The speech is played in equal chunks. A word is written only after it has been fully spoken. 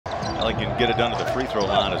like you can get it done at the free throw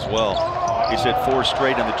line as well. He's hit 4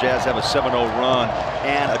 straight, and the Jazz have a 7-0 run,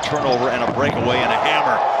 and a turnover, and a breakaway, and a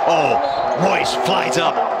hammer. Oh, Royce flies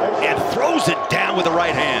up and throws it down with the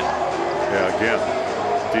right hand. Yeah, again,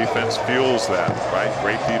 defense fuels that, right?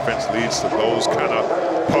 Great defense leads to those kind of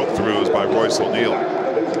poke-throughs by Royce O'Neale.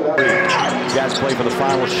 Jazz play for the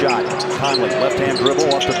final shot. Conley, left-hand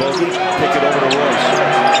dribble off the bogey, pick it over to Royce.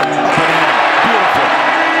 Up and in. Beautiful.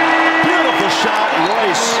 Beautiful shot.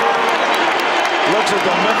 Royce looks at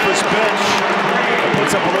the Memphis bench and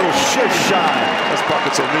puts up a little shish shot. That's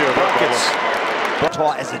Buckets O'Neale. Buckets.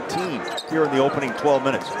 As a team here in the opening 12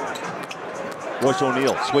 minutes. Royce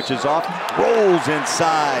O'Neale switches off, rolls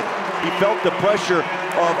inside. He felt the pressure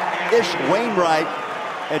of Ish Wainwright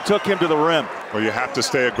and took him to the rim. Well, you have to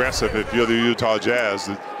stay aggressive if you're the Utah Jazz.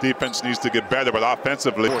 The defense needs to get better, but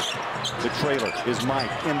offensively. The trailer is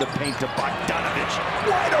Mike in the paint to Bogdanovich.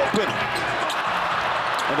 Wide open.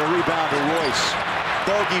 And the rebound to Royce.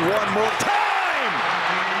 Bogey one more time.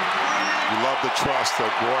 You love the trust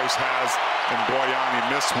that Royce has in Boyan.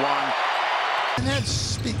 He missed one. And that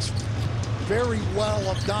speaks very well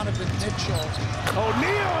of Donovan Mitchell.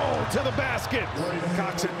 O'Neale to the basket.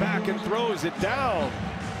 Cocks it back and throws it down.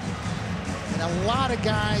 And a lot of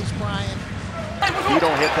guys, Brian. If you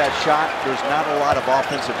don't hit that shot, there's not a lot of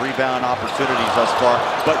offensive rebound opportunities thus far,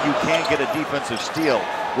 but you can get a defensive steal.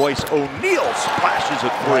 Royce O'Neale splashes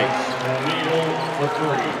a 3.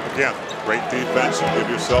 Again, great defense. You give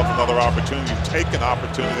yourself another opportunity. You take an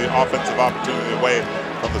opportunity, offensive opportunity away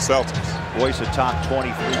from the Celtics. Royce, a top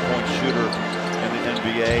 23-point shooter in the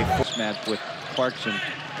NBA. First match with Clarkson.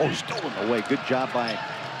 Oh, stolen away. Good job by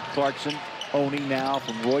Clarkson. Owning now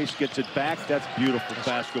from Royce, gets it back. That's beautiful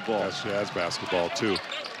basketball. That's Jazz basketball, too.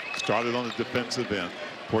 Started on the defensive end.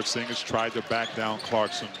 Porzingis tried to back down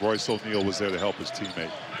Clarkson. Royce O'Neale was there to help his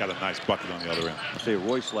teammate. Got a nice bucket on the other end. I'll say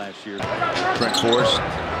Royce last year. Trent Forrest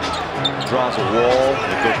draws a wall.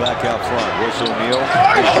 They go back out front. Royce O'Neale.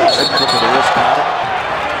 Tip of the wrist, got it.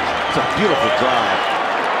 It's a beautiful drive.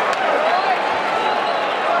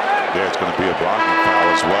 Yeah, it's going to be a blocking foul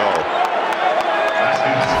as well.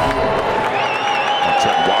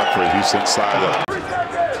 Trent Watford, he's inside.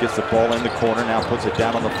 Gets the ball in the corner, now puts it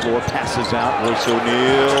down on the floor, passes out. Royce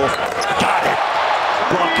O'Neale. Got it.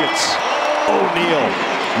 Buckets. O'Neale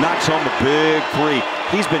knocks home a big 3.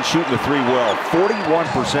 He's been shooting the 3 well.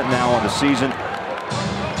 41% now on the season.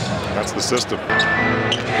 That's the system.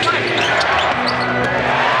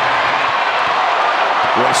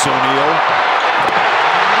 Royce O'Neale.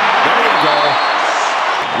 There you go.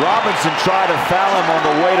 Robinson tried to foul him on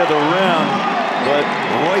the way to the rim, but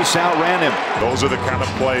Royce outran him. Those are the kind of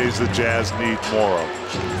plays the Jazz need more of.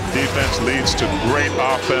 Defense leads to great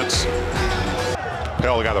offense.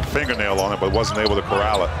 Pell got a fingernail on it, but wasn't able to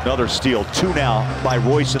corral it. Another steal. 2 now by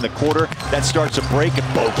Royce in the quarter. That starts a break,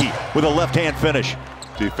 and Bogey with a left-hand finish.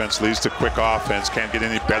 Defense leads to quick offense. Can't get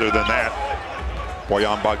any better than that.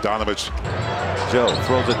 Boyan Bogdanovich. Joe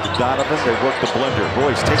throws it to Donovan. They work the blender.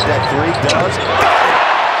 Royce takes that 3. Does.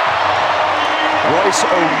 Royce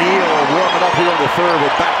O'Neale warming up here in the third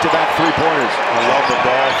with back-to-back 3-pointers. I love the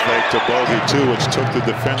ball fake to Bogey, too, which took the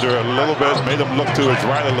defender a little bit, made him look to his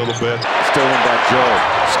right a little bit. Stolen by Joe.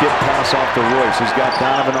 Skip pass off to Royce. He's got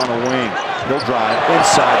Donovan on the wing. He'll drive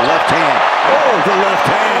inside, left hand. Oh, the left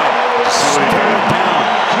hand. Stare it down.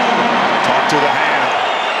 Talk to the hand.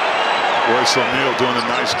 Royce O'Neale doing a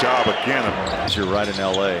nice job again. You're right in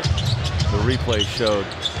LA. The replay showed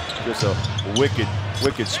just a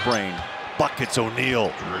wicked sprain. Buckets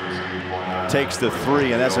O'Neale takes the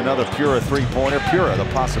 3, and that's another Pura 3-pointer. Pura, the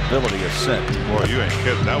possibility of sent. Boy, you ain't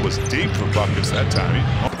kidding. That was deep from Buckets that time.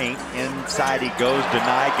 Paint inside he goes,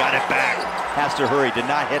 denied, got it back. Has to hurry, did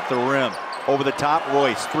not hit the rim. Over the top,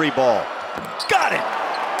 Royce, 3-ball. Got it!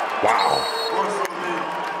 Wow.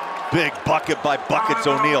 Big bucket by Buckets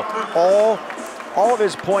O'Neale. All of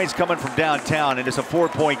his points coming from downtown, and it's a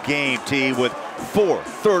 4-point game, T, with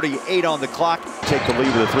 4:38 on the clock. Take the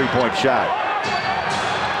lead with a 3-point shot.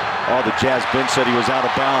 Oh, the Jazz bench said he was out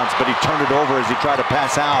of bounds, but he turned it over as he tried to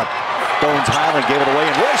pass out. Bones Highland gave it away,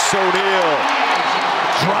 and Royce O'Neale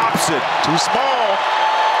drops it. Too small.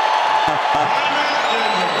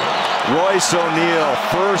 Royce O'Neale,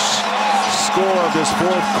 first score of this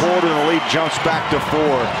 4th quarter, and the lead jumps back to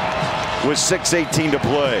 4 with 6:18 to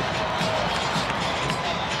play.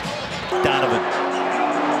 Donovan.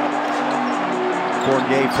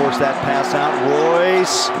 Fournier forced that pass out.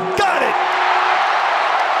 Royce got it!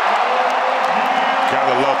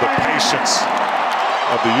 Gotta love the patience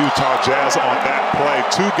of the Utah Jazz on that play.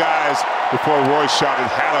 2 guys before Royce shot it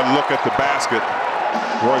had a look at the basket.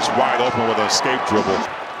 Royce wide open with an escape dribble.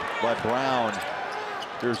 By Brown.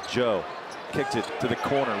 Here's Joe. Kicked it to the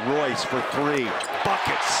corner. Royce for three.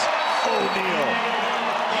 Buckets. O'Neale.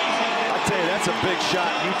 I tell you, that's a big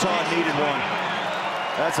shot. Utah needed one.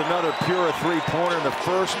 That's another pure three-pointer, and the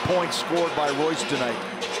first point scored by Royce tonight.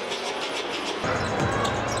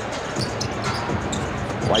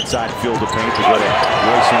 Right side field of paint to go to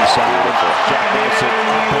Royce inside. Jack Mason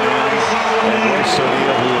up and in. And Royce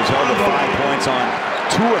O'Neale, who was held to 5 points on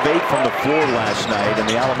 2 of 8 from the floor last night in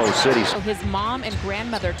the Alamo City. So his mom and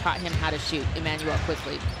grandmother taught him how to shoot, Emmanuel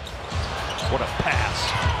quickly. What a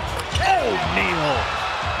pass. O'Neale.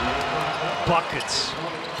 Buckets.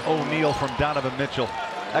 O'Neale from Donovan Mitchell.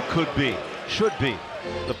 That could be, should be,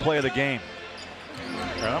 the play of the game.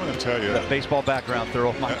 And I'm going to tell you. That baseball background,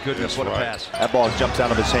 Thurl. My goodness, what a pass. That ball jumps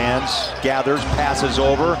out of his hands, gathers, passes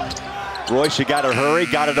over. Royce, you got to hurry,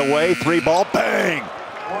 got it away. 3-ball, bang!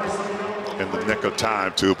 In the nick of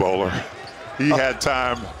time, too, Bowler. He had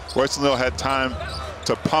time. Royce O'Neale had time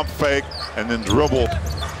to pump fake and then dribble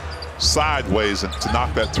sideways and to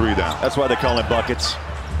knock that 3 down. That's why they call him buckets.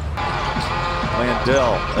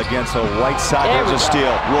 Landell against a right side. There's a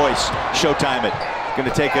steal. Royce, showtime it. Going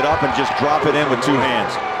to take it up and just drop it in with 2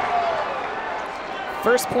 hands.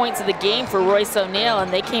 First points of the game for Royce O'Neale,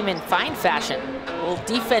 and they came in fine fashion. A little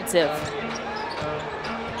defensive.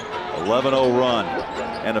 11-0 run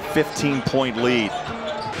and a 15-point lead.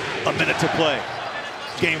 A minute to play.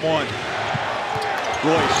 Game 1.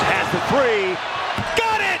 Royce has the 3.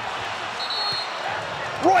 Got it!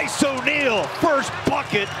 Royce O'Neale, first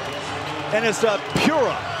bucket. And it's a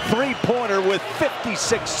pure 3-pointer with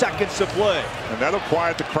 56 seconds to play. And that'll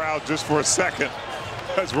quiet the crowd just for a second.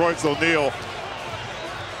 That's Royce O'Neale.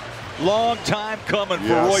 Long time coming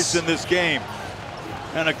for Royce in this game.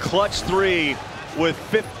 And a clutch 3 with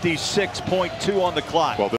 56.2 on the clock. Well,